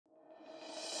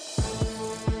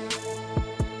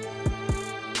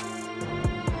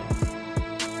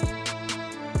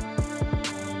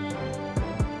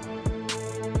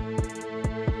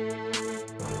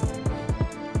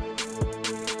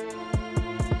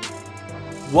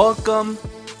Welcome.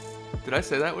 Did I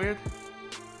say that weird?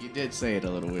 You did say it a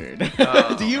little weird.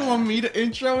 Oh, Do you want me to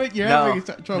intro it? You're no, having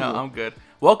trouble. No, I'm good.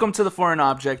 Welcome to The Foreign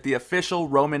Object, the official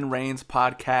Roman Reigns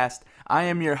podcast. I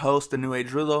am your host, the New Age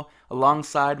Rulo,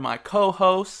 alongside my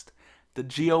co-host, the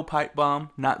Geo Pipe Bomb.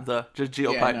 Not the, just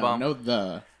Geo Pipe Bomb. No,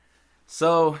 the.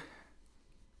 So,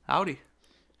 howdy.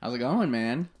 How's it going,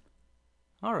 man?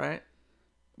 All right.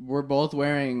 We're both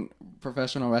wearing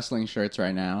professional wrestling shirts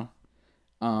right now,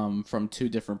 from two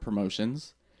different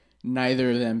promotions. Neither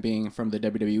of them being from the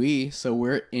WWE, so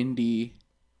we're indie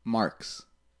marks.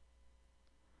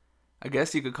 I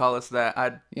guess you could call us that.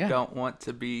 I don't want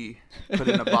to be put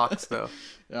in a box, though.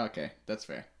 Okay, that's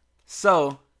fair.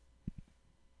 So,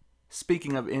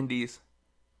 speaking of indies,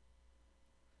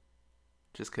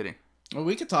 just kidding. Well,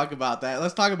 we could talk about that.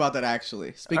 Let's talk about that,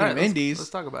 actually. Speaking of indies,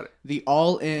 let's talk about it. The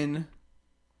All-In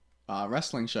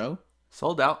wrestling show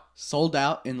sold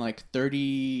out in like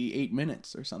 38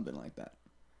 minutes or something like that.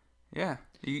 Yeah,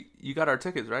 you got our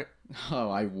tickets, right? Oh,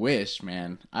 I wish,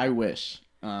 man. I wish.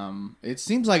 It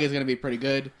seems like it's gonna be pretty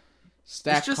good. It's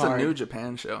just a New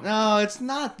Japan show. No, it's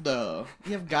not though.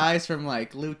 You have guys from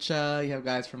like Lucha. You have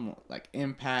guys from like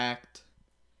Impact.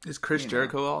 Is Chris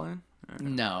Jericho all in?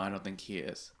 No, I don't think he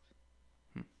is.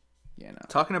 Yeah, no.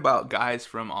 Talking about guys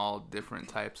from all different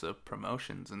types of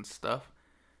promotions and stuff.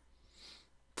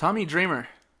 Tommy Dreamer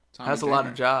has a lot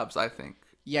of jobs, I think.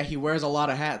 Yeah, he wears a lot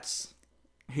of hats.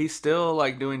 He's still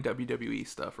like doing WWE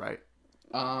stuff, right?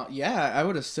 Yeah, I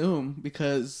would assume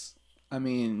because I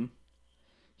mean,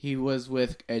 he was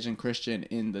with Edge and Christian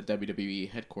in the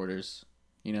WWE headquarters,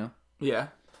 you know? Yeah.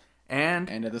 And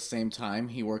at the same time,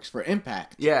 he works for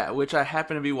Impact. Yeah, which I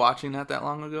happened to be watching that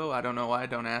long ago. I don't know why,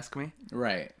 don't ask me.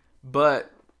 Right.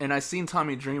 But and I seen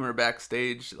Tommy Dreamer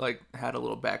backstage, like had a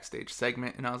little backstage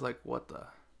segment, and I was like, what the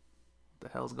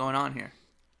hell's going on here?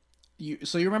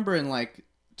 So you remember in like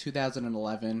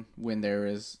 2011 when there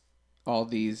was all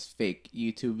these fake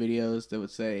YouTube videos that would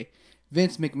say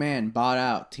Vince McMahon bought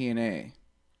out TNA.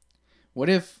 What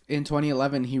if in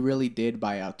 2011 he really did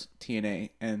buy out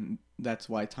TNA and that's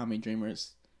why Tommy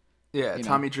Dreamer's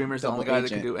Tommy Dreamer's the only guy that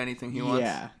can do anything he wants?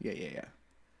 Yeah,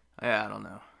 I don't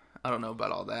know. I don't know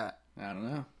about all that. I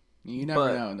don't know. You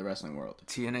never know in the wrestling world.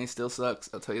 TNA still sucks,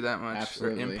 I'll tell you that much.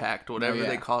 Absolutely. Or Impact, whatever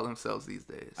they call themselves these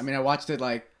days. I mean, I watched it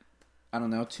like, I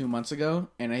don't know, 2 months ago,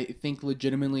 and I think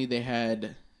legitimately they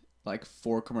had like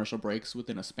 4 commercial breaks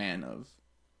within a span of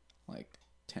like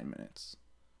 10 minutes.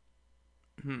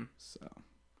 So.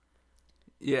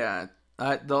 Yeah,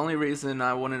 the only reason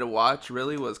I wanted to watch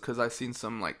really was because I seen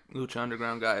some like Lucha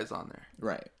Underground guys on there.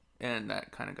 Right. And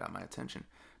that kind of got my attention.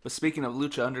 But speaking of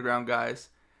Lucha Underground guys,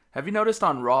 have you noticed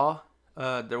on Raw,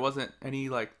 there wasn't any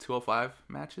like 205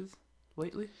 matches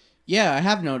lately? Yeah, I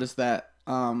have noticed that,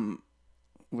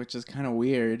 which is kind of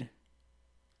weird.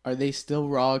 Are they still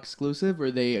Raw exclusive, or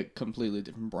are they a completely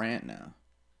different brand now?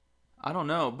 I don't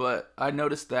know, but I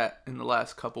noticed that in the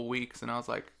last couple weeks, and I was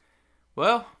like,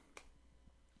 well,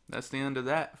 that's the end of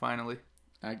that, finally.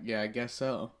 I guess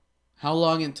so. How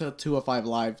long until 205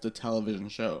 Live, the television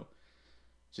show,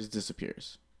 just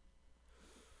disappears?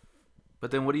 But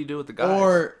then what do you do with the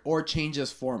guys? Or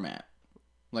changes format.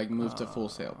 Like move to Full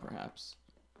Sail, perhaps.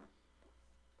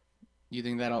 You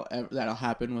think that'll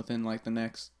happen within like the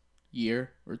next year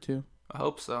or two? I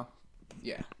hope so.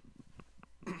 Yeah.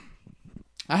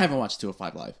 I haven't watched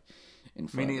 205 Live in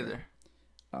forever. Me neither.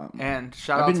 And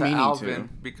shout out to Alvin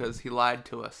because he lied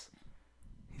to us.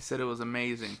 He said it was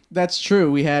amazing. That's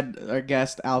true. We had our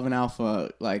guest Alvin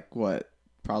Alpha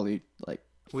probably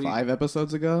 5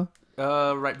 episodes ago.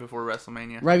 Right before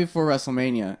WrestleMania. Right before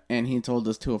WrestleMania, and he told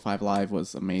us 205 Live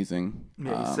was amazing.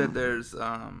 Yeah, he said there's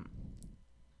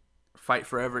Fight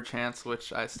Forever chants,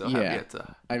 which I still have yet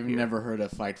to I've never heard a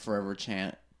Fight Forever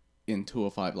chant in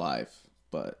 205 Live,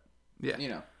 but yeah, you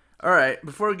know. All right,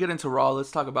 before we get into Raw, let's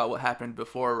talk about what happened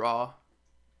before Raw.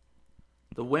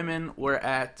 The women were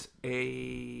at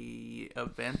a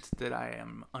event that I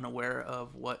am unaware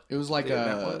of what it was like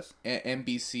a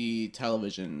NBC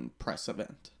television press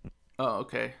event. Oh,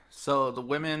 okay. So the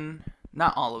women,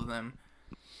 not all of them,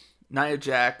 Nia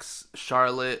Jax,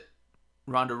 Charlotte,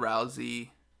 Ronda Rousey.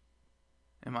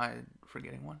 Am I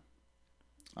forgetting one?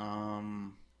 I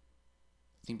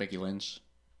think Becky Lynch.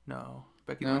 No.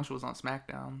 Becky Lynch was on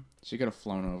SmackDown. She could have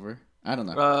flown over. I don't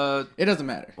know. It doesn't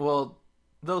matter. Well,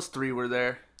 those 3 were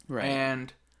there. Right.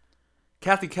 And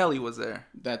Kathy Kelly was there.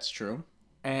 That's true.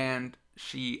 And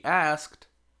she asked...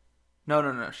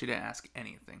 No. She didn't ask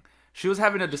anything. She was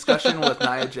having a discussion with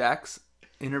Nia Jax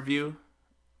interview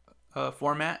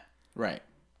format. Right.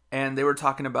 And they were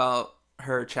talking about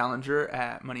her challenger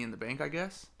at Money in the Bank, I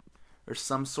guess. Or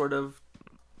some sort of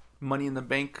Money in the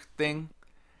Bank thing.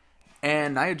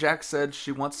 And Nia Jax said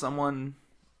she wants someone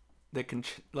that can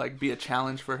be a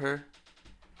challenge for her.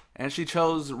 And she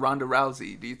chose Ronda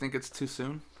Rousey. Do you think it's too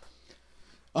soon?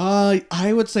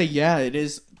 I would say yeah, it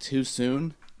is too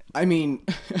soon. I mean,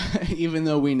 even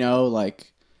though we know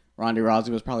like Ronda Rousey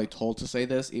was probably told to say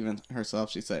this, even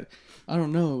herself, she said, "I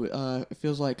don't know. It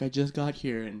feels like I just got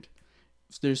here, and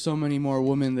there's so many more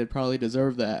women that probably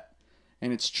deserve that."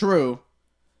 And it's true.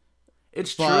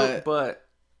 It's true, but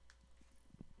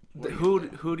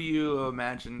who do you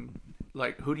imagine?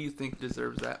 Like, who do you think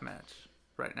deserves that match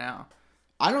right now?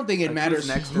 I don't think it matters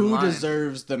who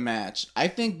deserves the match. I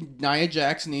think Nia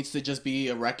Jax needs to just be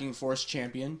a Wrecking Force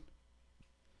champion.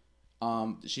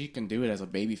 She can do it as a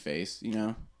babyface, you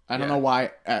know. I don't know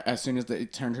why. As soon as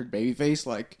it turned her babyface,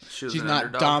 like she's not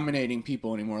underdog. Dominating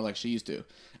people anymore like she used to.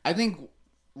 I think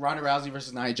Ronda Rousey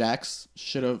versus Nia Jax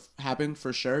should have happened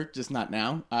for sure, just not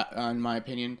now. In my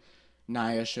opinion,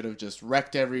 Nia should have just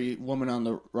wrecked every woman on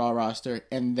the Raw roster,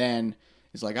 and then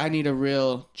it's like, I need a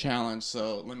real challenge,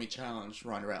 so let me challenge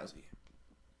Ronda Rousey.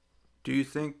 Do you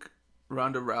think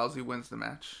Ronda Rousey wins the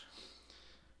match?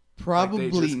 Probably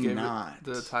like they just not.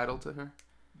 Give the title to her?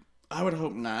 I would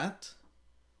hope not.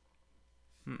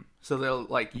 So they'll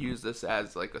use this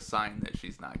as a sign that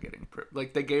she's not getting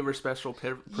they gave her special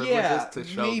privileges to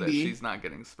show that she's not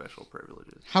getting special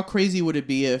privileges. How crazy would it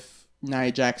be if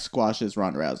Nia Jax squashes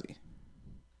Ronda Rousey?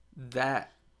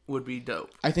 That would be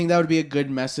dope. I think that would be a good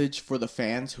message for the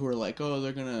fans who are like, oh,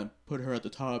 they're gonna put her at the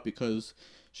top because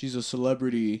she's a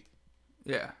celebrity.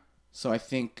 Yeah. So I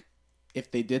think if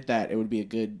they did that, it would be a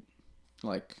good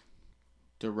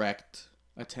direct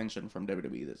attention from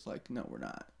WWE that's like, no, we're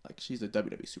not. She's a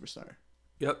WWE superstar.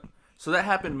 Yep. So that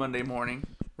happened Monday morning.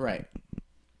 Right.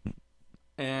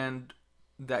 And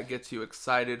that gets you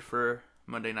excited for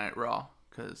Monday Night Raw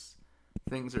because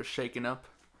things are shaking up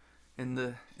in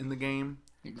the game.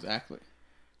 Exactly.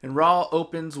 And Raw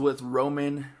opens with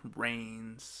Roman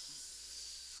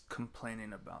Reigns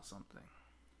complaining about something.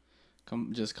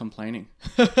 Just complaining.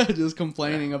 Just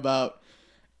complaining about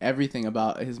everything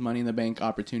about his Money in the Bank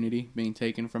opportunity being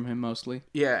taken from him mostly.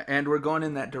 Yeah, and we're going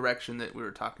in that direction that we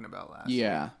were talking about last week.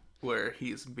 Yeah. Where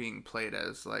he's being played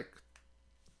as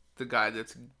the guy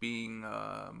that's being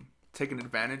taken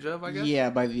advantage of, I guess? Yeah,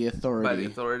 by the authority. By the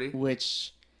authority.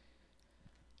 Which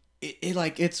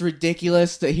it's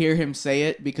ridiculous to hear him say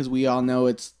it because we all know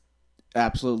it's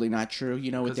absolutely not true.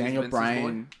 You know, with Daniel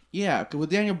Bryan. Yeah,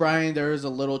 with Daniel Bryan there is a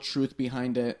little truth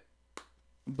behind it.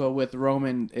 But with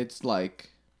Roman, it's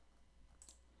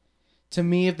to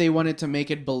me, if they wanted to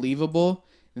make it believable,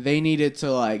 they needed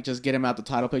to just get him out the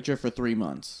title picture for 3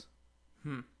 months.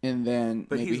 And then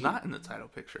But he's not in the title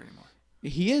picture anymore.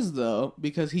 He is though,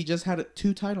 because he just had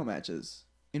 2 title matches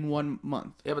in 1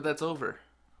 month. Yeah, but that's over.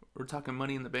 We're talking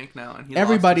Money in the Bank now, and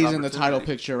everybody's in the title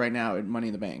picture right now in Money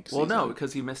in the Bank. Well, no,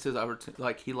 because he missed his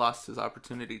opportunity. He lost his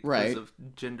opportunity because of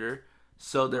gender.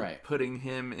 So they're putting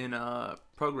him in a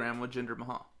program with Jinder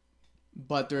Mahal.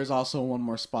 But there's also one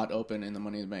more spot open in the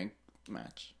Money in the Bank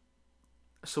match.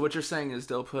 So what you're saying is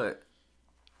they'll put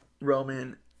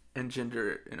Roman and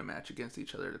Jinder in a match against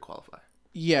each other to qualify?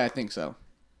 Yeah, I think so.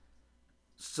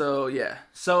 So, yeah.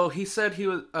 So he said he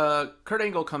was... Kurt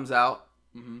Angle comes out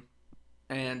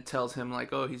and tells him,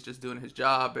 oh, he's just doing his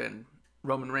job, and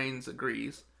Roman Reigns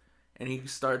agrees. And he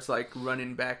starts,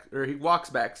 running back... Or he walks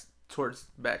back towards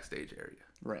the backstage area.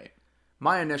 Right.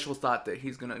 My initial thought that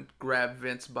he's going to grab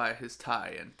Vince by his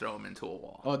tie and throw him into a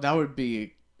wall. Oh, that would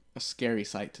be a scary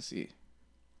sight to see.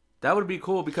 That would be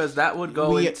cool because that would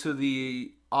go into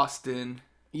the Austin...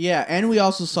 Yeah, and we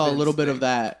also saw Vince a little bit of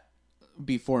that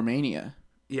before Mania.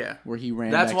 Yeah. Where he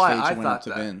ran backstage and went up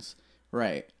to Vince.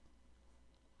 Right.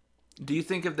 Do you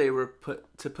think if they were put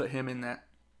him in that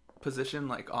position,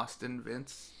 Austin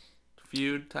Vince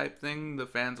feud type thing, the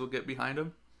fans will get behind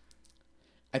him?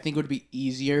 I think it would be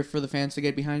easier for the fans to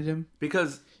get behind him.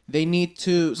 Because they need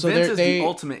to... So Vince is the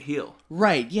ultimate heel.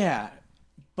 Right, yeah.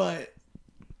 But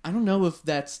I don't know if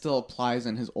that still applies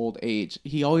in his old age.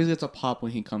 He always gets a pop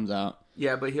when he comes out.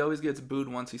 Yeah, but he always gets booed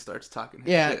once he starts talking his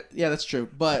shit. Yeah, that's true.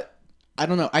 But I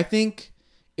don't know. I think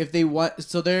if they want...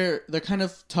 So they're kind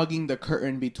of tugging the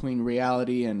curtain between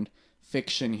reality and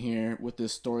fiction here with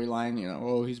this storyline. You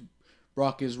know, he's...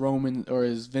 Brock is Roman or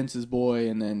is Vince's boy,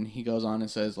 and then he goes on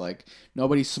and says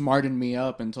nobody smartened me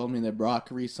up and told me that Brock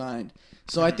re-signed.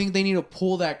 So I think they need to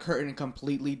pull that curtain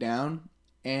completely down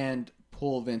and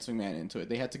pull Vince McMahon into it.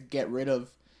 They had to get rid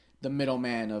of the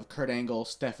middleman of Kurt Angle,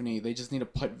 Stephanie. They just need to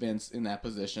put Vince in that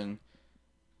position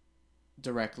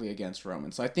directly against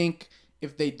Roman. So I think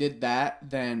if they did that,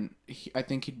 then I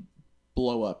think he'd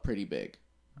blow up pretty big.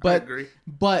 I agree.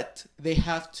 But they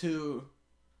have to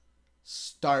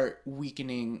start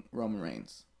weakening Roman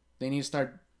Reigns. They need to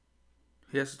start.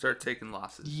 He has to start taking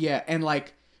losses. Yeah, and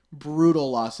like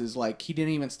brutal losses. Like he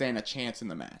didn't even stand a chance in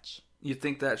the match. You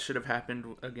think that should have happened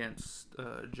against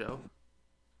Joe?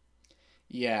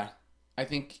 Yeah, I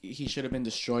think he should have been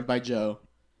destroyed by Joe.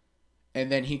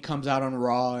 And then he comes out on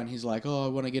Raw and he's like, "Oh, I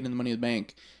want to get in the Money in the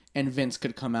Bank." And Vince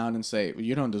could come out and say, well,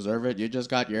 "You don't deserve it. You just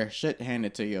got your shit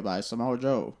handed to you by Samoa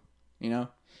Joe." You know,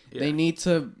 they need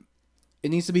to. It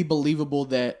needs to be believable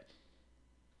that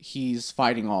he's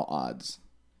fighting all odds.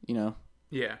 You know.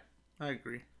 Yeah, I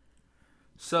agree.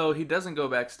 So he doesn't go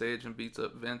backstage and beats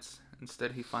up Vince.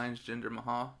 Instead, he finds Jinder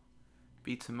Mahal,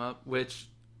 beats him up, which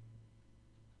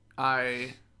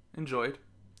I enjoyed.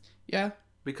 Yeah.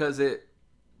 Because it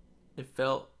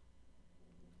felt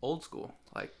old school.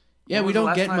 Like, yeah, we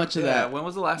don't get much of that. When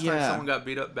was the last time someone got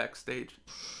beat up backstage?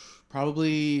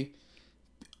 Probably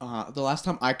the last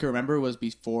time I can remember was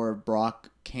before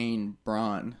Brock, Kane,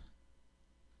 Braun.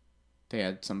 They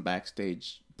had some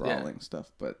backstage brawling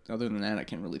stuff, but other than that, I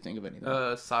can't really think of anything.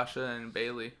 Sasha and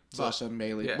Bayley.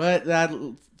 Yeah. But that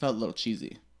felt a little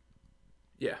cheesy.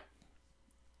 Yeah.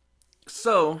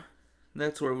 So,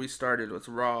 that's where we started with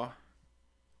Raw.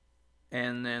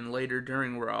 And then later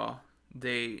during Raw,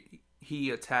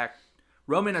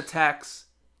 Roman attacks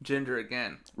Jinder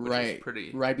again, which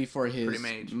is right before his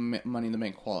Money in the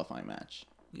Bank qualifying match.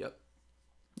 Yep.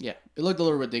 Yeah, it looked a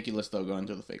little ridiculous though going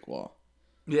through the fake wall.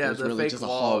 Yeah, it was the really fake just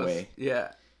wall. A hallway.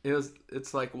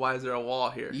 It's like, why is there a wall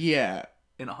here? Yeah,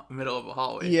 in the middle of a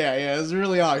hallway. Yeah, it was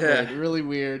really awkward, really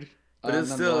weird. But it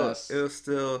was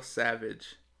still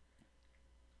savage.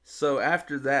 So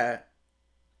after that,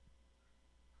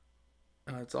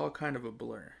 it's all kind of a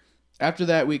blur. After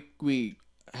that, we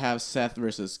have Seth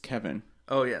versus Kevin.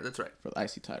 Oh yeah, that's right, for the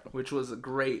IC title, which was a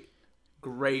great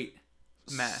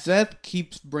match. Seth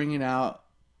keeps bringing out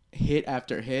hit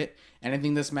after hit, and I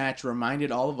think this match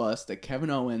reminded all of us that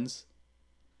Kevin Owens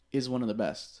is one of the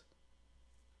best.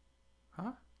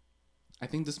 Huh? I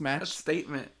think this match, that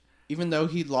statement, even though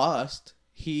he lost,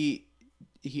 he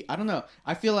I don't know.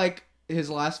 I feel like his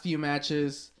last few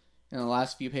matches and the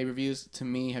last few pay-per-views to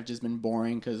me have just been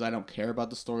boring because I don't care about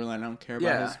the storyline. I don't care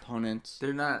about his opponents.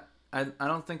 They're not. I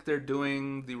don't think they're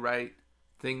doing the right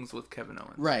things with Kevin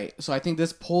Owens. Right. So I think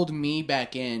this pulled me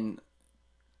back in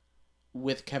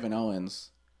with Kevin Owens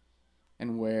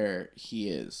and where he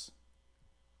is.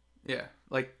 Yeah,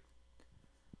 like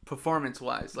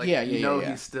performance-wise, like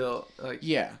he's still like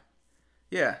yeah.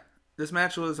 This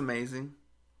match was amazing.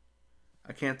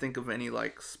 I can't think of any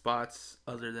like spots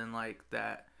other than like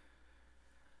that.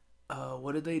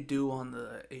 What did they do on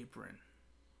the apron?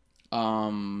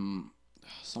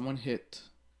 Someone hit.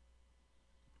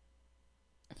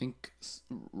 I think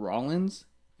Rollins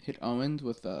hit Owens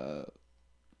with a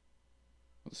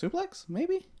suplex,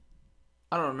 maybe?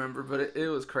 I don't remember, but it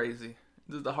was crazy.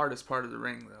 This is the hardest part of the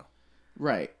ring, though.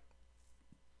 Right.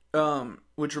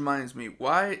 Which reminds me,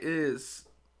 why is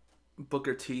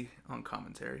Booker T on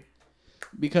commentary?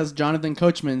 Because Jonathan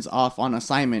Coachman's off on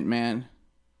assignment, man.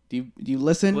 Do you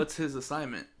listen? What's his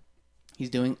assignment? He's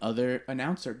doing other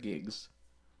announcer gigs.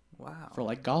 Wow. For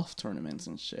like golf tournaments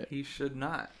and shit. He should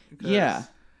not. Yeah.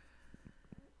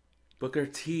 Booker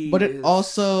T. But it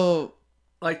also,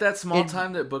 like that small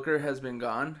time that Booker has been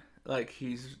gone, like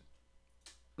he's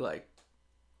like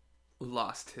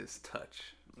lost his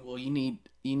touch. Well, you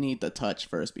need the touch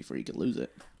first before you could lose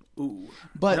it. Ooh.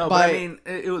 But I mean,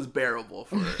 it was bearable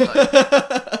for like,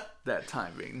 that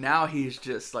time being. Now he's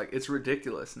just like, it's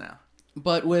ridiculous now.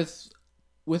 But with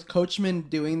Coachman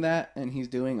doing that and he's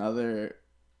doing other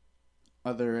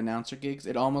announcer gigs,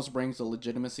 it almost brings a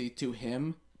legitimacy to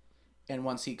him. And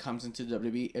once he comes into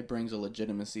WWE, it brings a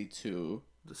legitimacy to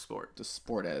the sport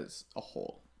as a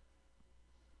whole.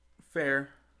 Fair.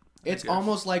 It's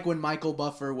almost like when Michael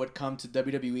Buffer would come to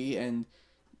WWE and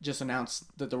just announce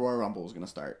that the Royal Rumble was going to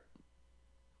start.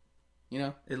 You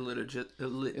know? It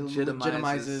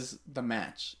legitimizes the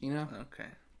match, you know? Okay.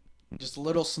 Just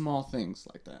little small things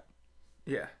like that.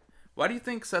 Yeah. Why do you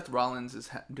think Seth Rollins is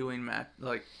doing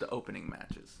like the opening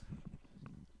matches?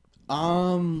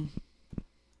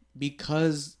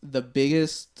 Because the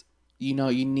biggest,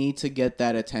 you need to get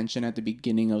that attention at the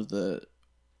beginning of the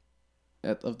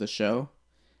show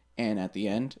and at the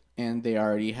end, and they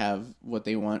already have what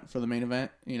they want for the main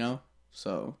event,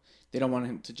 so they don't want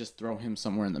him to just throw him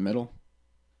somewhere in the middle.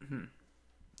 Mm-hmm.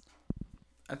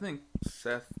 I think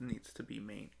Seth needs to be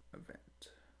main event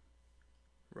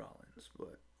Rollins,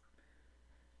 but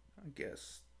I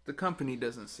guess The company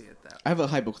doesn't see it that way. I have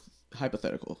a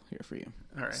hypothetical here for you.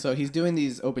 All right. So he's doing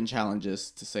these open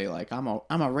challenges to say like I'm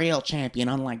a real champion,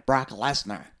 unlike Brock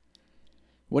Lesnar.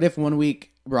 What if one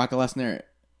week Brock Lesnar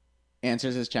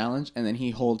answers his challenge and then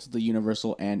he holds the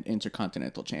Universal and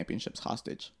Intercontinental Championships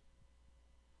hostage?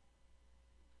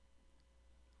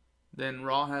 Then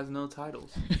Raw has no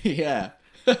titles. Yeah.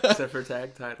 Except for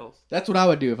tag titles. That's what I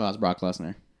would do if I was Brock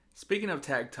Lesnar. Speaking of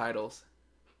tag titles,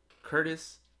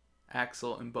 Curtis,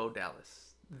 Axel, and Bo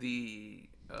Dallas. The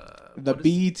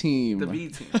B team. The B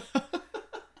team.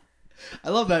 I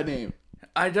love that name.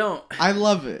 I don't. I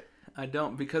love it. I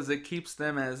don't, because it keeps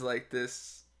them as like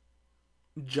this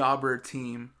jobber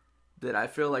team that I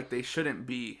feel like they shouldn't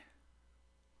be.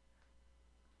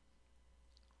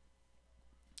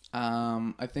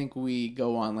 I think we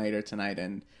go on later tonight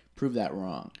and prove that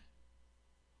wrong.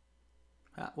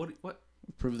 What?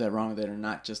 Prove that wrong. That they're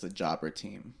not just a jobber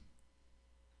team.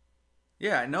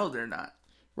 Yeah, I know they're not.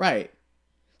 Right.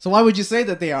 So why would you say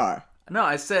that they are? No,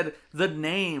 I said the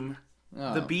name,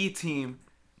 the B team.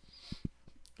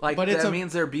 Like, but that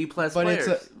means they're B+ players.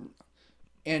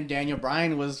 And Daniel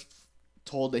Bryan was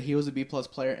told that he was a B+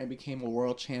 player and became a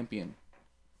world champion.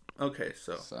 Okay,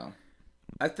 so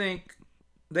I think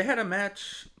they had a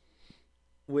match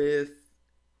with...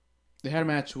 They had a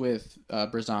match with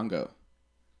Breezango.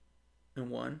 And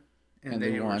won. And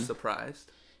they were surprised.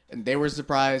 And they were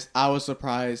surprised. I was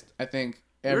surprised. I think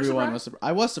everyone was surprised.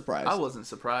 I was surprised. I wasn't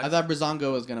surprised. I thought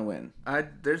Breezango was going to win.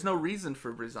 There's no reason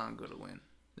for Breezango to win.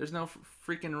 There's no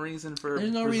freaking reason for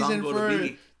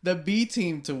the B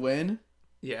team to win.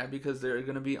 Yeah, because they're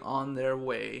going to be on their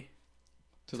way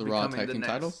to the Raw Tag Team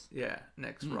titles? Yeah,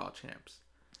 next Raw champs.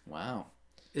 Wow.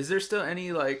 Is there still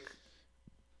any, like,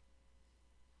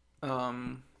 I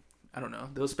don't know,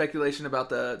 there was speculation about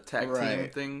the tag team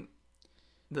thing,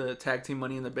 the tag team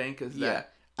Money in the Bank,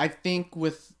 I think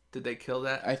did they kill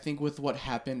that? I think with what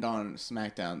happened on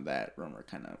SmackDown, that rumor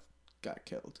kind of got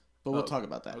killed. But we'll talk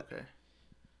about that. Okay.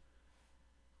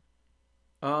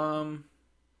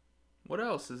 What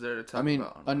else is there to talk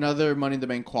about? Another Money in the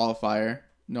Bank qualifier.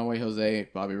 No Way Jose,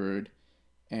 Bobby Roode,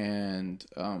 and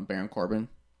Baron Corbin.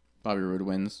 Bobby Roode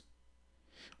wins.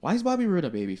 Why is Bobby Roode a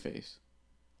babyface?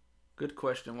 Good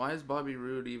question. Why is Bobby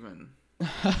Roode even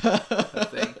a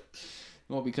thing?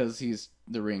 Well, because he's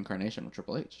the reincarnation of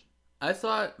Triple H. I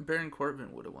thought Baron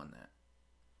Corbin would have won that,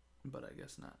 but I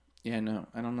guess not. Yeah, no.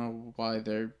 I don't know why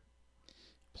they're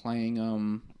playing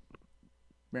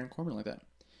Baron Corbin like that.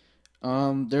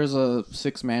 There's a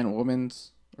 6-woman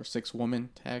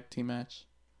tag team match.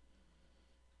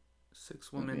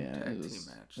 6-woman tag team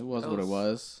match. It was what it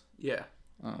was. Yeah.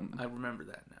 I remember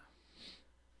that now.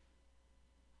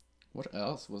 What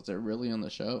else was there really on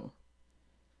the show?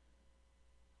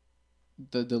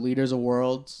 The Leaders of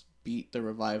Worlds beat the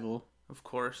Revival. Of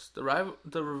course. The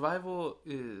Revival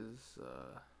is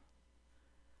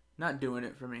not doing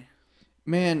it for me.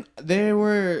 Man, they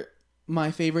were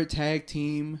my favorite tag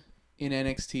team in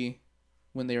NXT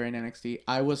when they were in NXT.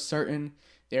 I was certain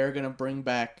they were going to bring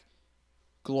back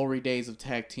glory days of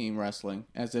tag team wrestling,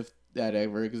 as if that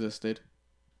ever existed.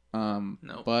 No.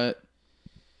 But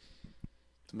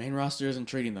the main roster isn't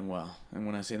treating them well. And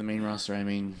when I say the main roster, I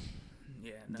mean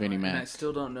Vinnie Mac. And I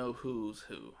still don't know who's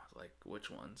who. Like, which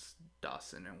one's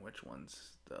Dawson and which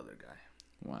one's the other guy.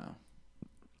 Wow.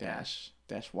 Dash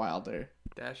Wilder.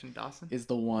 Dash and Dawson? Is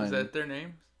the one. Is that their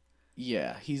names?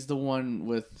 Yeah, he's the one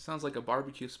with... Sounds like a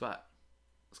barbecue spot.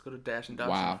 Let's go to Dash and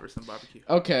Dawson for some barbecue.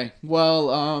 Okay,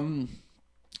 well,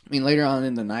 later on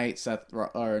in the night, Sami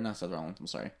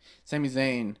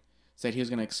Zayn said he was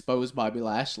going to expose Bobby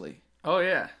Lashley. Oh,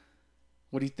 yeah.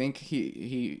 What do you think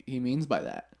he means by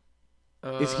that?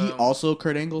 Is he also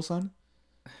Kurt Angle's son?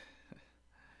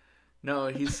 No,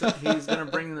 he's going to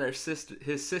bring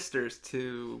his sisters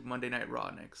to Monday Night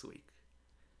Raw next week.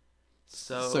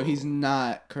 So he's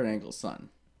not Kurt Angle's son?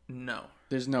 No.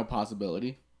 There's no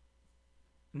possibility?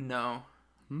 No.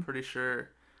 I'm pretty sure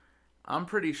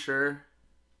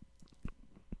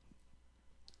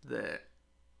that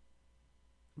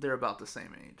they're about the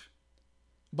same age.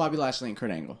 Bobby Lashley and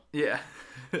Kurt Angle. Yeah.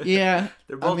 Yeah.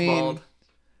 They're both bald.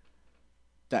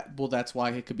 That's why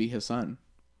it could be his son.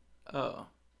 Oh.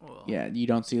 Well. Yeah, you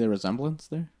don't see the resemblance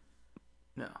there?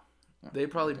 No. They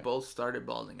probably both started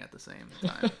balding at the same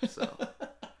time, so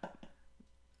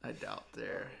I doubt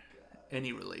they're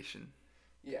any relation.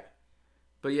 Yeah.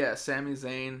 But yeah, Sami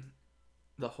Zayn,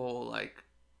 the whole, like,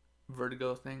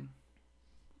 vertigo thing.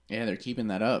 Yeah, they're keeping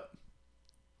that up.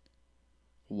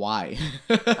 Why?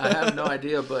 I have no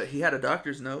idea, but he had a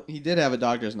doctor's note. He did have a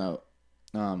doctor's note.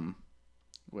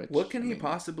 What can he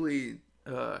possibly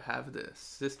have the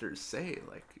sisters say?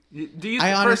 Like, do you?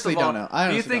 I honestly don't know.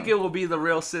 Do you think it will be the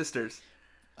real sisters?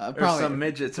 Probably, or some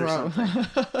midgets or something?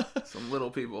 Some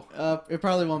little people. It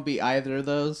probably won't be either of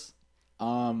those. I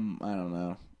don't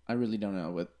know. I really don't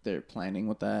know what they're planning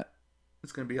with that.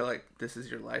 It's gonna be like This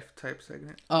Is Your Life type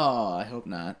segment. Oh, I hope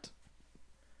not.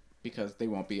 Because they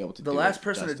won't be able to. The last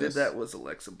person that did that was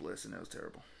Alexa Bliss, and it was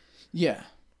terrible. Yeah.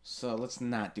 So let's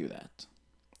not do that.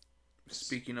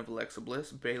 Speaking of Alexa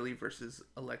Bliss, Bayley versus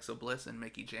Alexa Bliss and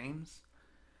Mickie James.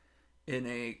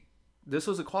 This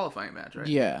was a qualifying match, right?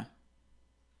 Yeah.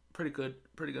 Pretty good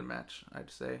match,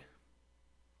 I'd say.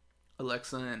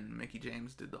 Alexa and Mickie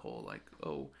James did the whole like,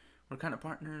 oh, we're kind of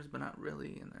partners, but not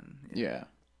really, and then yeah.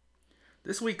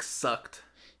 This week sucked.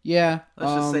 Yeah.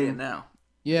 Let's just say it now.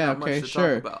 Yeah. Okay.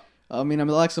 Sure. I mean,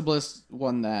 Alexa Bliss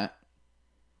won that.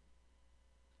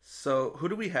 So who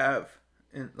do we have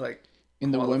in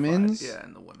the women's? Yeah,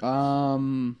 in the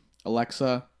women's.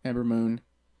 Alexa, Ember Moon,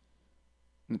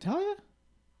 Natalya.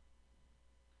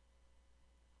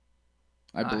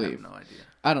 I believe. I have no idea.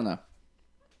 I don't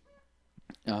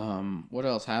know. What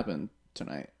else happened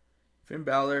tonight? Finn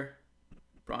Balor,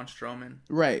 Braun Strowman,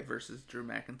 right, versus Drew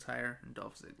McIntyre and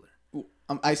Dolph Ziggler.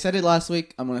 I said it last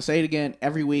week. I'm gonna say it again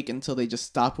every week until they just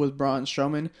stop with Braun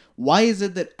Strowman. Why is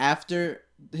it that after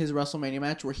his WrestleMania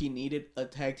match where he needed a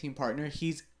tag team partner,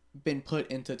 he's been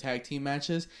put into tag team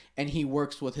matches and he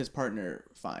works with his partner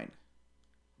fine?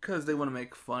 Because they want to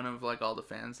make fun of like all the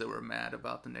fans that were mad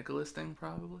about the Nicholas thing,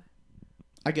 probably.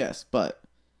 I guess, but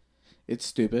it's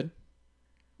stupid.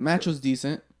 Match was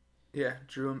decent. Yeah,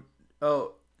 Drew.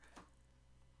 Oh,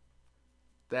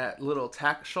 that little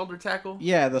shoulder tackle.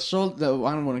 Yeah, the shoulder.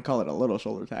 I don't want to call it a little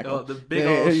shoulder tackle. Oh, the big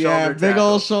old shoulder tackle. Big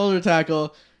old shoulder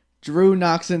tackle. Drew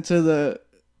knocks into the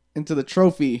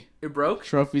trophy. It broke.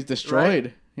 Trophy's destroyed.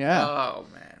 Right? Yeah. Oh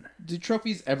man. Do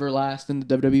trophies ever last in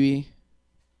the WWE?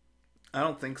 I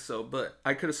don't think so, but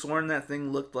I could have sworn that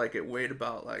thing looked like it weighed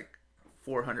about like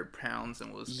 400 pounds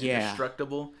and was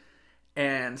indestructible.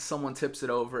 And someone tips it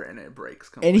over and it breaks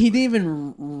completely. And he didn't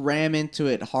even ram into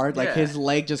it hard. Like his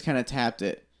leg just kind of tapped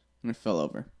it and it fell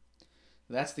over.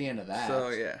 That's the end of that. So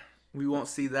yeah, we won't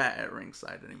see that at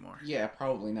ringside anymore. Yeah,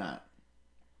 probably not.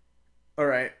 All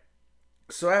right.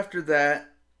 So after that,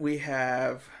 we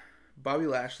have Bobby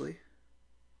Lashley,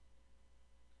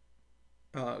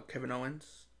 Kevin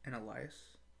Owens, and Elias.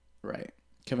 Right.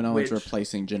 Kevin Owens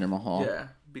replacing Jinder Mahal. Yeah,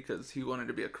 because he wanted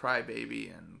to be a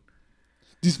crybaby and...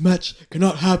 This match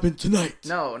cannot happen tonight.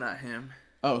 No, not him.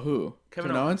 Oh, who?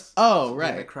 Kevin Owens. Oh,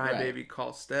 right. The crybaby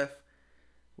call Steph,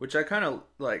 which I kind of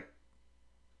like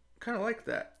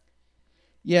that.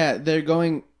 Yeah, they're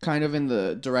going kind of in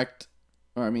the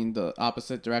the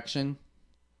opposite direction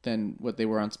than what they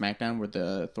were on SmackDown, where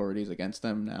the authorities against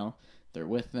them. Now they're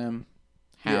with them.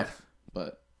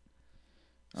 But.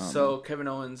 So Kevin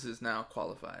Owens is now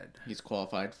qualified. He's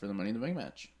qualified for the Money in the Bank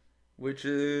match. Which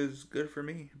is good for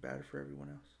me, bad for everyone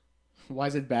else. Why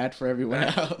is it bad for everyone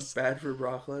else? Bad for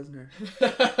Brock Lesnar.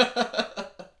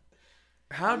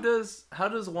 How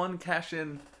does one cash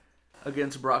in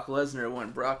against Brock Lesnar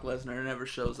when Brock Lesnar never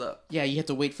shows up? Yeah, you have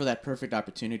to wait for that perfect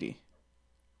opportunity.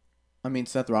 I mean,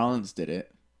 Seth Rollins did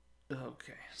it.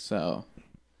 Okay. So,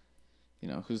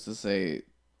 who's to say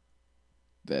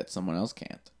that someone else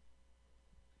can't?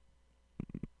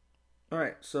 All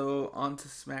right, so on to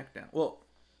SmackDown. Well,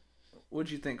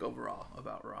 what'd you think overall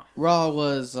about Raw? Raw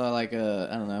was I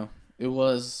don't know. It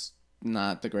was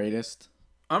not the greatest.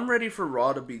 I'm ready for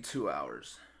Raw to be 2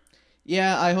 hours.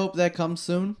 Yeah, I hope that comes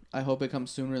soon. I hope it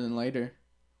comes sooner than later.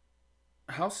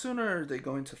 How soon are they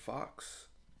going to Fox?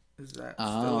 Is that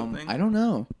still a thing? I don't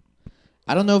know.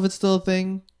 I don't know if it's still a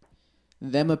thing.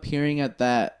 Them appearing at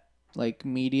that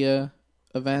media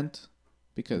event,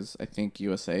 because I think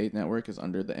USA Network is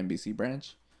under the NBC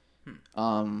branch.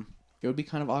 It would be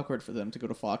kind of awkward for them to go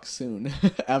to Fox soon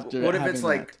after. What if it's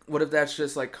that. What if that's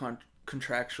just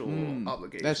contractual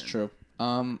obligation? That's true.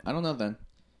 I don't know then.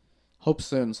 Hope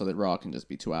soon so that Raw can just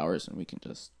be 2 hours and we can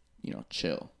just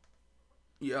chill.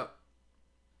 Yep.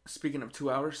 Speaking of 2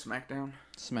 hours, SmackDown.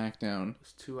 It's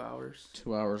 2 hours.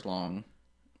 2 hours long.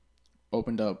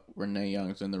 Opened up. Renee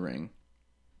Young's in the ring.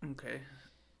 Okay.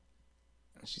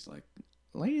 And she's like,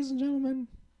 "Ladies and gentlemen,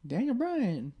 Daniel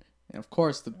Bryan." And of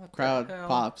course, the crowd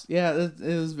pops. Yeah, it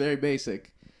was very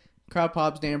basic. Crowd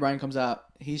pops. Daniel Bryan comes out.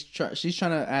 She's trying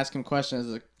to ask him questions.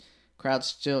 The crowd's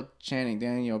still chanting,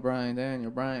 "Daniel Bryan,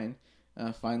 Daniel Bryan."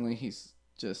 Finally, he's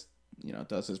just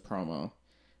does his promo.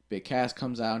 Big Cass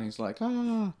comes out and he's like,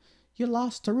 "You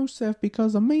lost to Rusev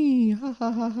because of me, ha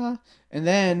ha ha ha." And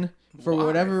then, for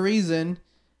whatever reason,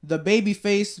 the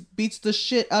babyface beats the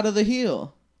shit out of the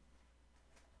heel.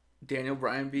 Daniel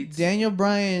Bryan beats... Daniel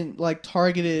Bryan, like,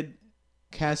 targeted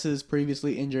Cass's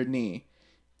previously injured knee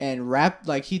and wrapped,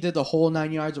 like, he did the whole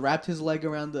 9 yards, wrapped his leg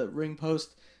around the ring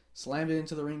post, slammed it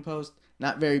into the ring post.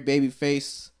 Not very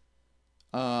babyface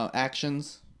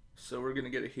actions. So we're going to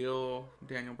get a heel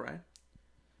Daniel Bryan?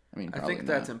 I mean, I think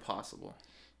that's impossible.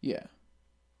 Yeah.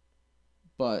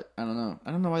 But, I don't know.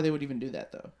 I don't know why they would even do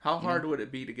that, though. How hard would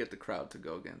it be to get the crowd to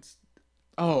go against?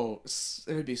 Oh,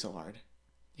 it would be so hard.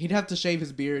 He'd have to shave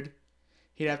his beard.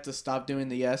 He'd have to stop doing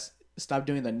the yes, stop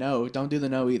doing the no. Don't do the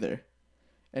no either.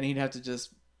 And he'd have to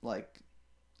just, like,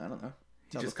 I don't know.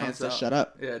 Tell the fans to shut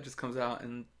up. Yeah, it just comes out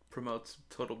and promotes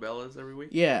Total Bellas every week.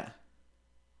 Yeah.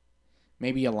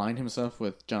 Maybe align himself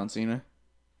with John Cena.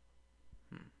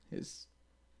 I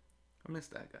miss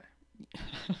that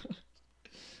guy.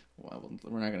 Well,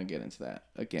 we're not going to get into that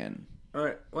again. All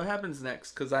right, what happens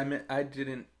next? Because I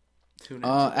didn't tune in.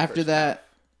 After that,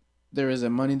 there is a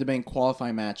Money in the Bank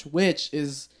qualifying match, which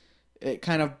is it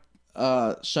kind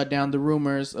of shut down the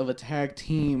rumors of a tag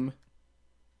team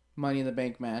Money in the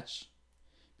Bank match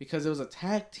because it was a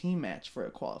tag team match for a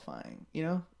qualifying. You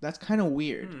know, that's kind of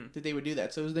weird that they would do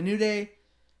that. So it was the New Day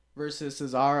versus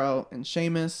Cesaro and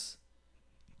Sheamus.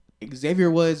 Xavier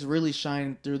Woods really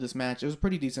shined through this match. It was a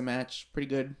pretty decent match, pretty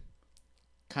good.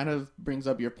 Kind of brings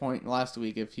up your point last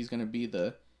week if he's going to be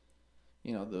the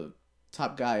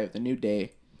top guy of the New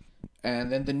Day.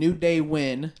 And then the New Day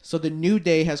win. So the New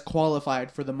Day has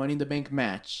qualified for the Money in the Bank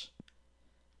match.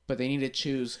 But they need to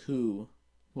choose who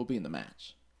will be in the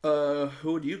match.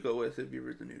 Who would you go with if you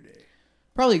were the New Day?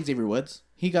 Probably Xavier Woods.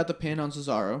 He got the pin on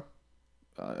Cesaro.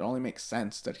 It only makes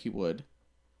sense that he would.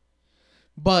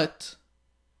 But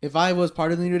if I was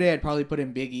part of the New Day, I'd probably put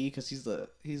in Big E because he's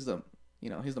the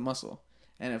muscle.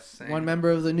 And if one member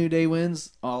of the New Day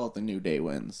wins, all of the New Day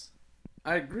wins.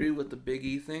 I agree with the Big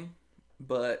E thing,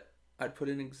 but I'd put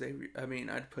in Xavier. I mean,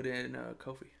 I'd put in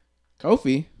Kofi.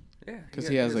 Kofi? Yeah, because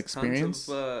he has experience.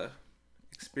 Tons of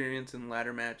experience in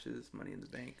ladder matches, Money in the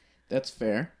Bank. That's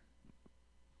fair.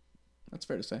 That's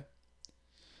fair to say.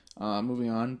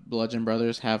 Moving on, Bludgeon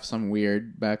Brothers have some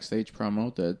weird backstage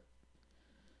promo that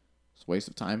it's a waste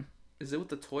of time. Is it with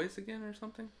the toys again or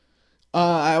something?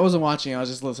 I wasn't watching. I was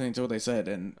just listening to what they said,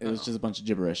 and it was just a bunch of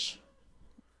gibberish.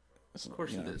 So, of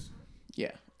course it is.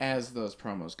 Yeah, as those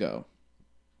promos go.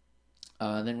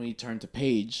 Then we turn to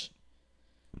Paige.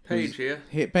 Paige here.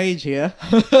 Paige here.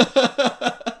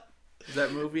 Is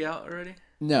that movie out already?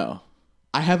 No.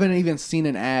 I haven't even seen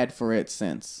an ad for it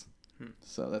since.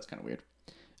 So that's kind of weird.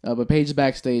 But Paige is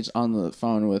backstage on the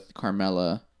phone with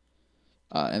Carmella.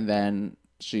 And then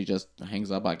she just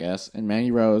hangs up, I guess. And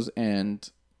Mandy Rose and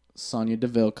Sonya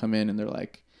Deville come in and they're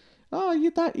like, "Oh, you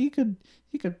thought you could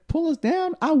pull us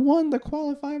down? I won the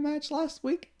qualifying match last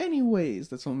week anyways."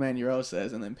 That's what Mandy Rose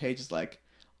says. And then Paige is like,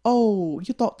 "Oh,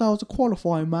 you thought that was a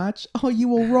qualifying match? Oh, you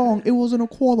were wrong. It wasn't a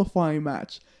qualifying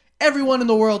match." Everyone in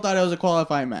the world thought it was a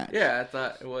qualifying match. Yeah, I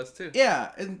thought it was too.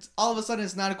 Yeah, and all of a sudden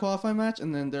it's not a qualifying match,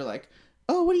 and then they're like,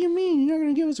 "Oh, what do you mean? You're not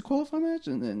going to give us a qualifying match?"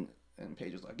 And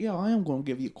Paige was like, "Yeah, I am going to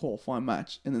give you a qualifying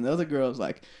match." And then the other girl was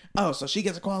like, "Oh, so she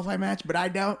gets a qualifying match, but I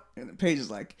don't?" And then Paige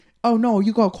is like, "Oh, no,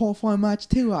 you got a qualifying match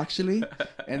too, actually."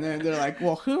 And then they're like,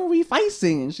 "Well, who are we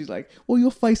facing?" And she's like, "Well,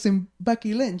 you're facing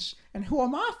Becky Lynch." "And who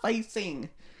am I facing?"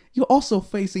 "You're also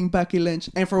facing Becky Lynch."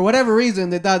 And for whatever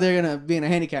reason, they thought they were going to be in a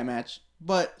handicap match.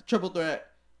 But triple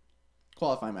threat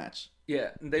qualifying match.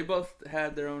 Yeah, they both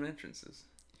had their own entrances,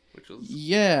 which was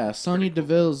Sonya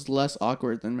Deville's less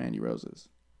awkward than Mandy Rose's.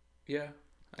 Yeah,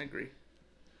 I agree.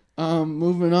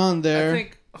 Moving on there. I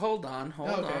think. Hold on.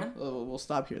 We'll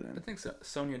stop here then. I think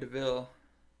Sonya Deville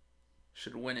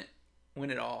should win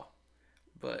it all,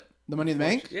 but the Money in the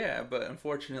Bank. Yeah, but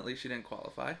unfortunately she didn't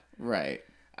qualify. Right.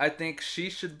 I think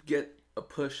she should get a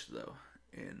push though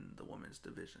in the women's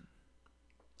division.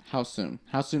 How soon?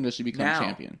 How soon does she become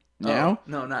champion? Now?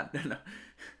 Oh, no.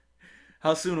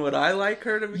 How soon would I like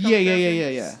her to become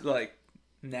champion? Yeah. Like,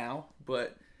 now.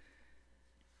 But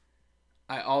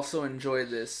I also enjoy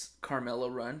this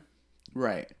Carmella run.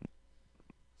 Right.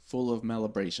 Full of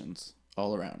celebrations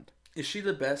all around. Is she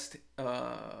the best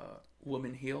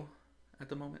woman heel at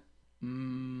the moment?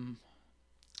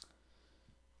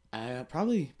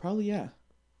 Probably, yeah.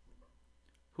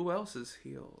 Who else is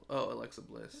heel? Oh, Alexa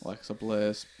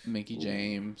Bliss, Mickie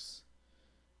James,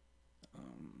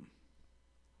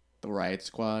 the Riot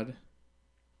Squad.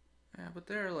 Yeah, but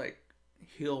they're like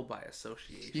heel by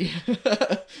association.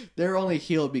 Yeah, they're only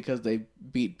heel because they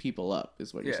beat people up,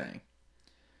 is what you're saying.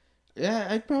 Yeah,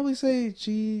 I'd probably say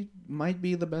she might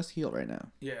be the best heel right now.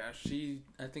 Yeah,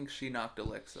 I think she knocked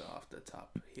Alexa off the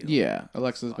top heel. Yeah,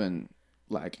 Alexa's been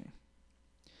lagging.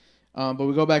 But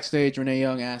we go backstage. Renee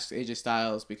Young asks AJ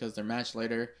Styles because their match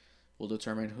later will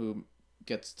determine who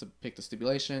gets to pick the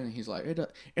stipulation. And he's like, it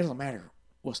doesn't matter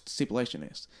what the stipulation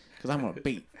is because I'm going to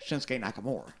beat Shinsuke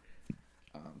Nakamura.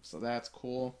 So that's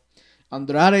cool.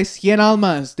 Andrade Cien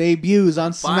Almas debuts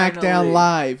on SmackDown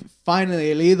Live.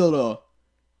 Finally, El Ídolo.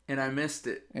 And I missed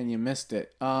it. And you missed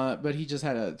it. But he just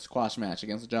had a squash match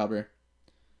against a jobber.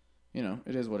 You know,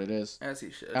 it is what it is. As he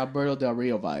should. Alberto Del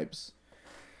Rio vibes.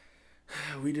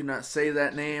 We did not say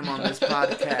that name on this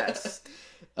podcast.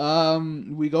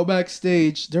 We go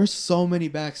backstage. There's so many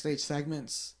backstage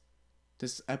segments.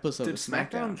 This episode Did of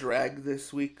SmackDown drag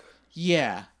this week?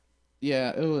 Yeah.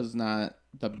 Yeah, it was not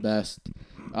the best.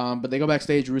 But they go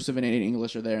backstage. Rusev and Aiden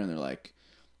English are there, and they're like,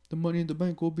 the Money in the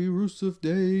Bank will be Rusev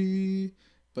Day.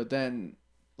 But then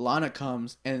Lana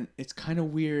comes, and it's kind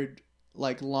of weird.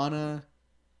 Like, Lana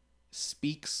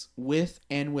speaks with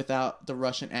and without the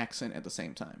Russian accent at the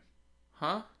same time.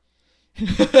 Huh?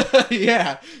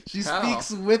 Yeah. She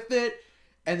speaks with it,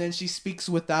 and then she speaks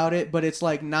without it, but it's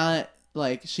like not...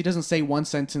 Like, she doesn't say one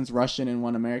sentence Russian and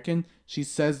one American. She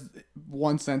says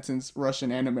one sentence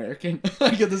Russian and American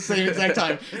like at the same exact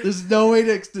time. There's no way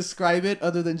to describe it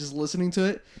other than just listening to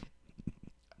it.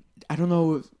 I don't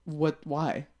know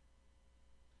why.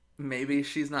 Maybe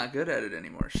she's not good at it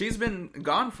anymore. She's been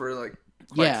gone for like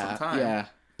quite some time. Yeah.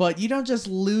 But you don't just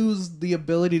lose the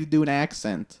ability to do an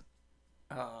accent.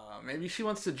 Maybe she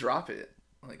wants to drop it.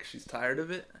 Like she's tired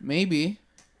of it. Maybe.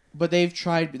 But they've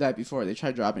tried that before. They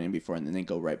tried dropping it before, and then they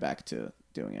go right back to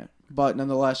doing it. But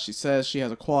nonetheless, she says she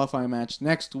has a qualifying match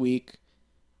next week.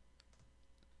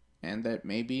 And that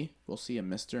maybe we'll see a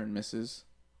Mr. and Mrs.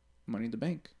 Money in the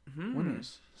Bank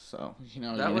winners. So, you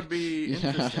know. That would be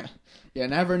interesting. You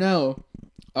never know.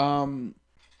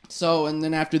 So, and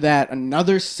then after that,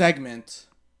 another segment.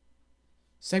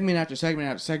 Segment after segment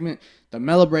after segment. The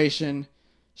Melibration.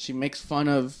 She makes fun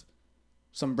of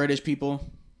some British people.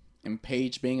 And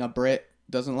Paige, being a Brit,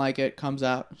 doesn't like it, comes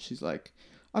out. She's like,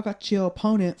 I got your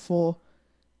opponent for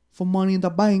Money in the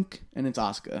Bank. And it's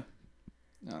Asuka.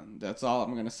 That's all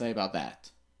I'm going to say about that.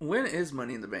 When is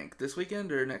Money in the Bank? This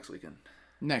weekend or next weekend?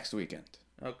 Next weekend.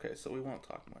 Okay, so we won't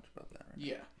talk much about that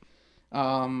right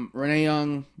Yeah. Renee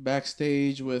Young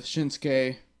backstage with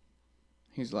Shinsuke.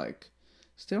 He's like,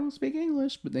 still don't speak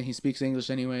English, but then he speaks English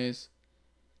anyways.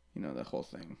 You know, the whole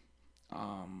thing.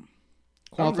 I'm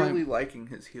really liking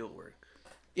his heel work.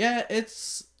 Yeah,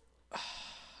 it's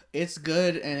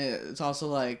good, and it's also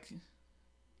like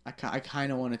I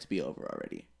kind of want it to be over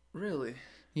already. Really?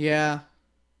 Yeah,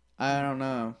 I don't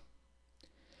know.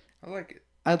 I like it.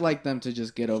 I'd like them to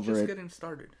just get over it. Just getting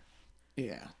started.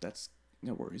 Yeah, that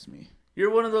worries me. You're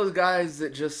one of those guys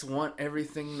that just want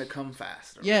everything to come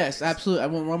fast. Yes, absolutely. I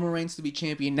want Roman Reigns to be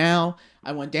champion now.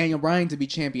 I want Daniel Bryan to be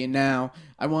champion now.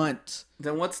 I want...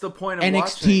 Then what's the point of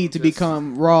NXT to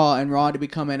become Raw and Raw to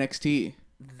become NXT?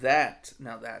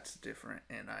 Now that's different,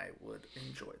 and I would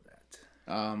enjoy that.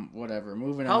 Whatever.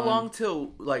 Moving on. How long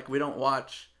till, like, we don't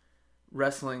watch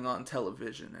wrestling on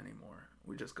television anymore?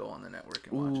 We just go on the network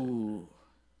and watch it.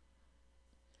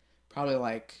 Probably,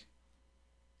 like...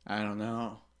 I don't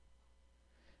know.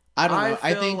 I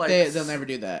think like they'll never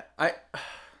do that.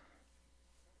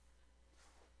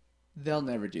 They'll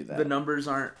never do that. The numbers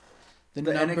aren't... The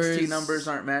NXT numbers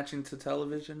aren't matching to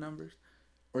television numbers?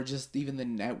 Or just even the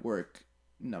network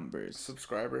numbers.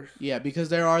 Subscribers? Yeah, because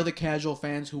there are the casual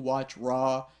fans who watch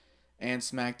Raw and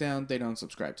SmackDown. They don't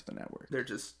subscribe to the network. They're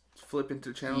just flipping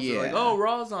through channels. Yeah. They're like, oh,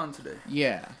 Raw's on today.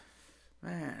 Yeah.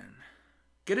 Man.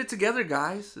 Get it together,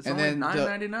 guys. It's only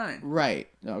 $9.99. Right.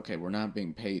 Okay, we're not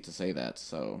being paid to say that,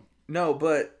 so... No,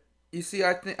 but you see,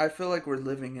 I feel like we're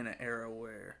living in an era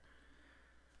where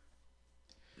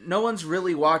no one's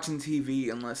really watching TV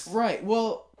unless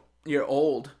you're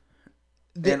old,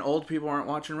 and old people aren't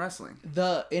watching wrestling.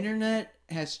 The internet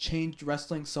has changed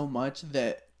wrestling so much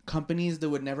that companies that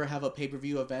would never have a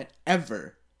pay-per-view event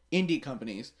ever, indie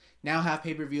companies, now have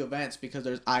pay-per-view events because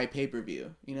there's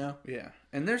pay-per-view, you know? Yeah,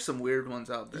 and there's some weird ones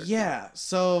out there. Yeah,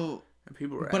 so... And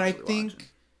people were but I think... watching.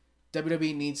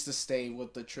 WWE needs to stay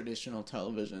with the traditional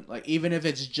television. Like, even if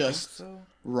it's just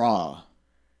Raw.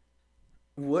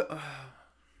 What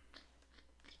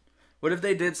if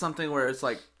they did something where it's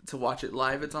like, to watch it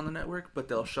live, it's on the network, but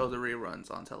they'll show the reruns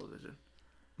on television?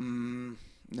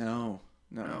 No.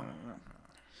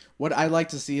 What I'd like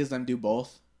to see is them do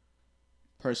both.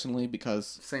 Personally,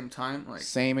 because... Same time?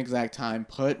 Same exact time.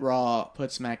 Put Raw, put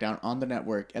SmackDown on the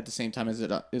network at the same time as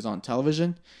it is on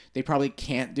television. They probably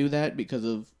can't do that because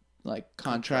of... like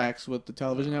contracts with the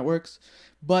television networks,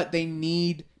 but they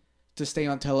need to stay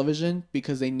on television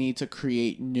because they need to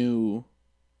create new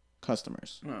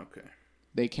customers. Okay.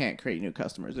 they can't create new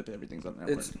customers if everything's on the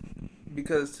network. It's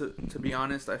because to be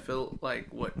honest, I feel like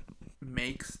what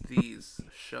makes these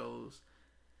shows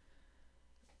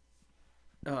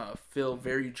feel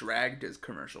very dragged is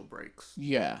commercial breaks.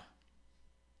 Yeah.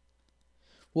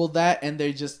 Well, that and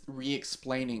they're just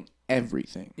re-explaining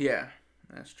everything. Yeah,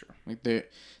 that's true. Like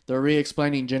they're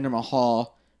re-explaining Jinder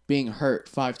Mahal being hurt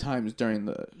 5 times during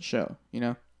the show. You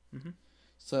know. Mm-hmm.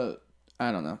 So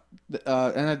I don't know,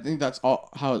 and I think that's all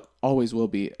how it always will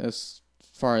be as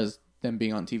far as them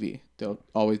being on TV. They'll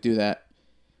always do that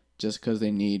just because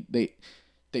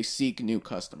they seek new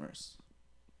customers.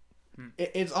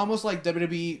 It's almost like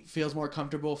WWE feels more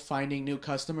comfortable finding new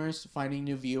customers, finding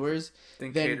new viewers,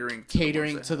 than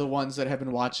catering to the ones that have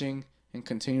been watching and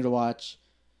continue to watch.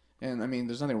 And I mean,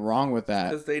 there's nothing wrong with that.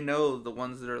 Because they know the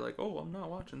ones that are like, oh, I'm not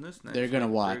watching this next. They're gonna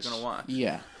watch. They're gonna watch.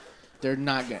 Yeah, they're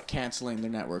not canceling their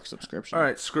network subscription. All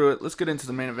right, screw it. Let's get into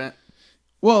the main event.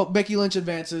 Well, Becky Lynch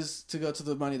advances to go to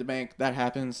the Money in the Bank. That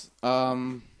happens.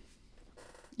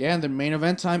 Yeah, the main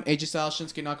event time, AJ Styles,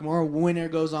 Shinsuke Nakamura. Winner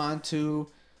goes on to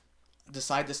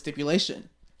decide the stipulation.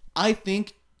 I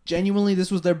think genuinely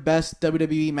this was their best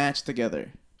WWE match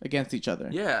together against each other.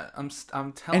 Yeah, I'm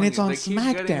telling you, and it's on they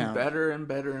SmackDown. keep getting better and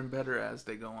better and better as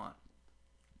they go on.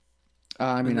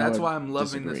 I mean, and that's why I'm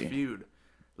loving disagree. this feud.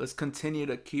 Let's continue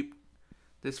to keep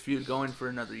this feud going for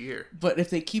another year. But if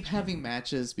they keep having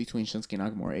matches between Shinsuke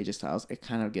Nakamura and AJ Styles, it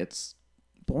kind of gets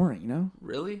boring, you know?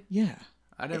 Really? Yeah.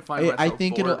 I didn't find myself I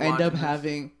think bored it'll end up watching this.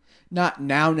 having, not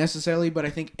now necessarily, but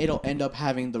I think it'll end up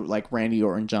having the like Randy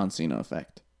Orton, John Cena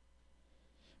effect.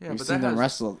 Yeah, We've but seen that them has,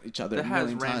 wrestle each other that a has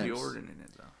million Randy times. Orton in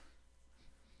it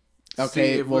though.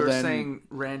 Okay, See, if well we're then, saying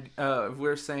if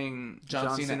we're saying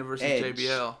John Cena versus Edge.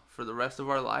 JBL for the rest of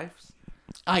our lives,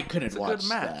 I couldn't it's a watch good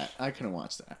match. that. I couldn't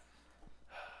watch that.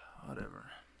 Whatever.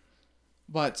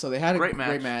 But so they had a great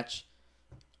match.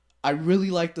 I really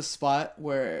liked the spot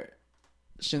where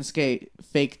Shinsuke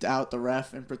faked out the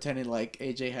ref and pretended like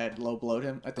AJ had low blowed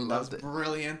him. I think that was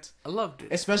brilliant. I loved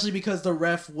it. Especially because the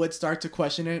ref would start to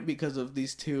question it because of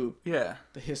these two. Yeah.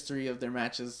 The history of their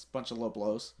matches, bunch of low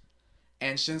blows.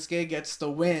 And Shinsuke gets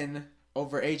the win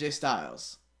over AJ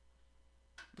Styles.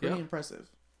 Pretty impressive.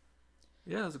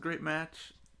 Yeah, it was a great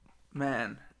match.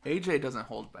 Man, AJ doesn't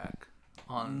hold back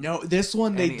on No, this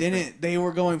one they didn't. They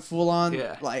were going full on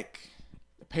like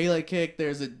Pele kick.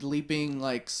 There's a leaping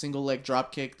like single leg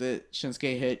drop kick that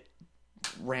Shinsuke hit,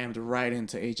 rammed right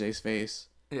into AJ's face.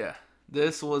 Yeah.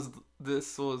 This was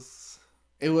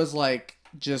It was like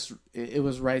just it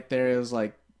was right there. It was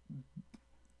like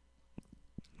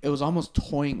it was almost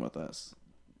toying with us.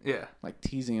 Yeah. Like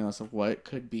teasing us of what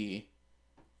could be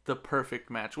the perfect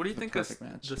match. What do you think the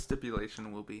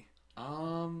stipulation will be?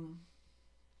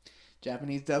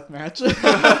 Japanese death match. No.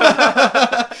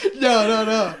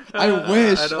 I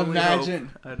wish. Imagine.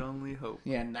 I'd only hope.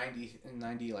 Yeah,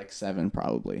 90 like 7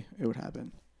 probably it would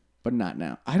happen, but not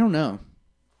now. I don't know.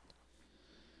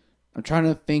 I'm trying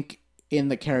to think in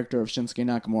the character of Shinsuke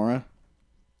Nakamura.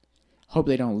 Hope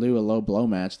they don't lose a low blow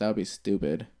match. That would be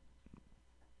stupid.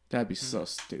 That'd be so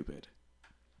stupid.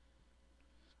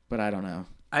 But I don't know.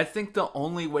 I think the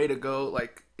only way to go,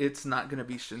 like, it's not going to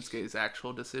be Shinsuke's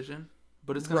actual decision,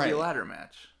 but it's going to be a ladder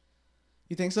match.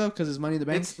 You think so? Because it's Money in the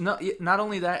Bank? It's not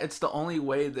only that, it's the only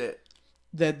way that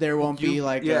there won't be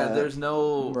like there's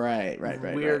no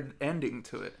weird ending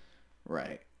to it.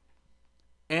 Right.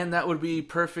 And that would be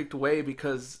perfect way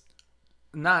because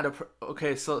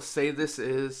okay, so say this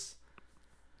is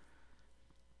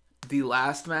the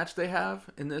last match they have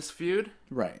in this feud.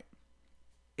 Right.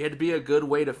 It'd be a good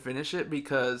way to finish it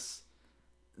because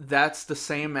that's the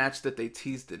same match that they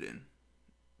teased it in.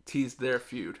 Teased their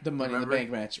feud. The Money in the Bank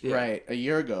match. Yeah. Right. A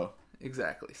year ago.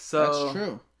 Exactly. So that's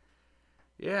true.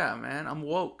 Yeah, man. I'm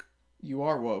woke. You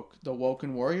are woke. The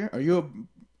Woken Warrior? Are you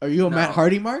a Matt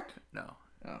Hardy mark? No.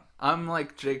 Oh. I'm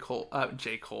like J. Cole.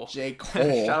 J. Cole.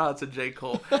 Shout out to J.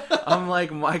 Cole. I'm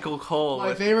like Michael Cole.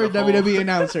 My favorite WWE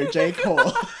announcer, J.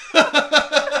 Cole.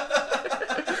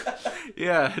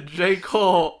 Yeah, J.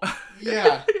 Cole.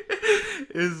 Yeah.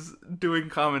 is doing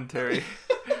commentary.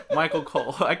 Michael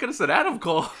Cole. I could have said Adam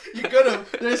Cole. You could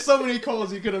have. There's so many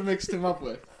Coles you could have mixed him up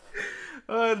with.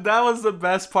 That was the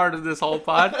best part of this whole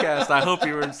podcast. I hope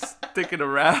you were sticking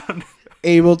around.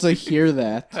 Able to hear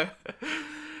that.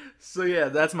 So yeah,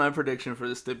 that's my prediction for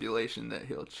the stipulation that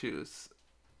he'll choose.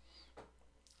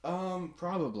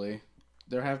 Probably.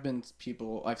 There have been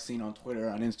people I've seen on Twitter,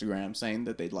 on Instagram, saying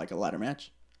that they'd like a ladder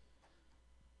match.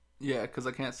 Yeah, because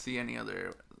I can't see any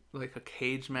other, like a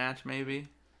cage match maybe.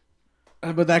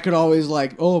 But that could always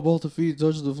both the feet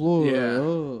touch the floor. Yeah.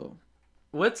 Oh.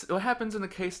 What happens in the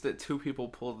case that two people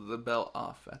pull the belt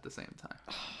off at the same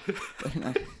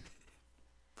time?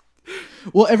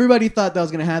 Well, everybody thought that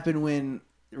was gonna happen when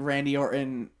Randy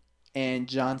Orton and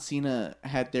John Cena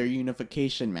had their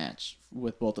unification match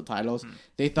with both the titles.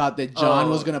 They thought that John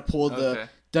was gonna pull the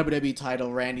WWE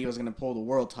title, Randy was gonna pull the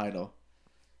world title.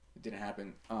 It didn't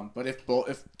happen. But if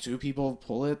two people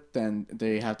pull it, then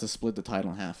they have to split the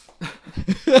title in half.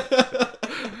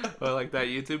 Or like that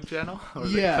YouTube channel? Or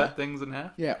they cut things in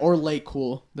half? Yeah, or Lay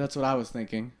Cool. That's what I was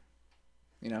thinking.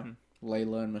 You know,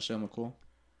 Layla and Michelle McCool.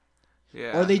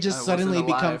 Yeah. Or they just suddenly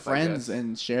become friends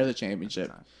and share the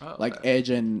championship. Like Edge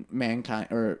and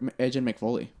Mankind, or Edge and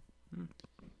McFoley.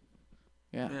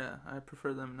 Yeah. Yeah, I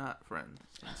prefer them not friends.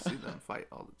 I see them fight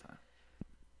all the time.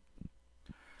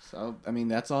 So, I mean,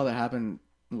 that's all that happened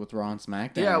with Raw and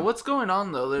SmackDown. Yeah, what's going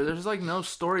on, though? There's like no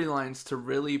storylines to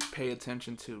really pay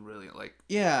attention to, really. Like,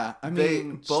 yeah, I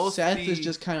mean, Seth is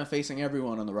just kind of facing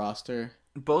everyone on the roster.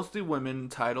 Both the women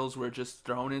titles were just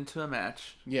thrown into a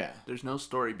match. Yeah. There's no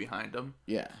story behind them.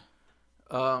 Yeah.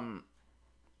 No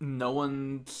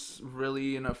one's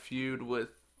really in a feud with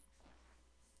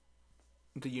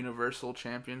the Universal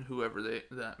Champion, whoever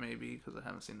that may be, because I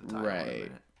haven't seen the title.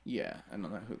 Right. Yeah, I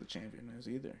don't know who the champion is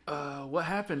either. What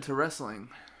happened to wrestling?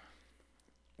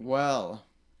 Well,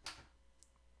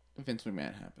 Vince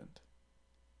McMahon happened.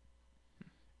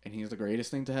 And he's the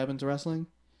greatest thing to happen to wrestling.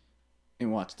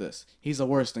 And watch this. He's the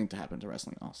worst thing to happen to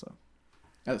wrestling also.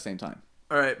 At the same time.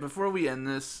 Alright, before we end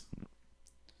this,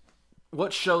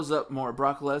 what shows up more,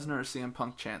 Brock Lesnar or CM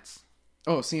Punk chants?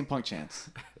 Oh, CM Punk chants.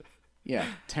 Yeah,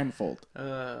 tenfold.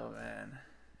 Oh, man.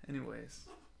 Anyways.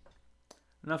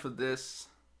 Enough of this.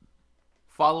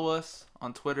 Follow us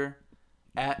on Twitter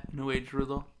at New Age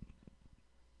Riddle.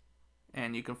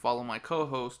 And you can follow my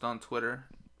co-host on Twitter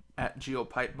at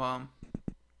GeoPipebomb.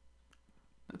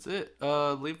 That's it.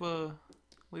 Leave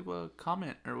a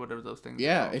comment or whatever those things.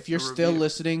 Yeah, if you're still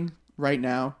listening right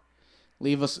now,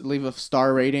 leave a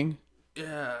star rating.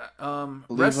 Yeah.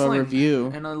 Leave a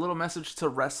review and a little message to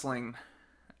wrestling.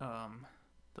 The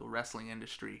wrestling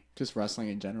industry. Just wrestling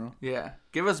in general. Yeah.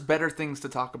 Give us better things to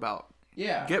talk about.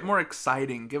 Yeah. Get more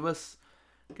exciting. Give us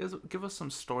some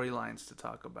storylines to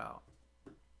talk about.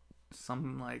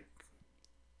 Some, like,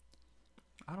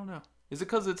 I don't know. Is it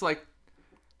because it's like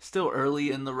still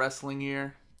early in the wrestling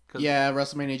year? Yeah,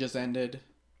 WrestleMania just ended.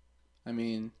 I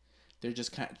mean, they're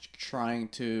just kind of trying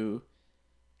to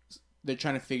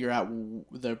figure out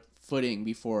the footing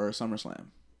before SummerSlam.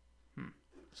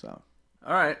 So.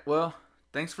 All right. Well,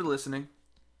 thanks for listening.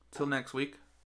 Till next week.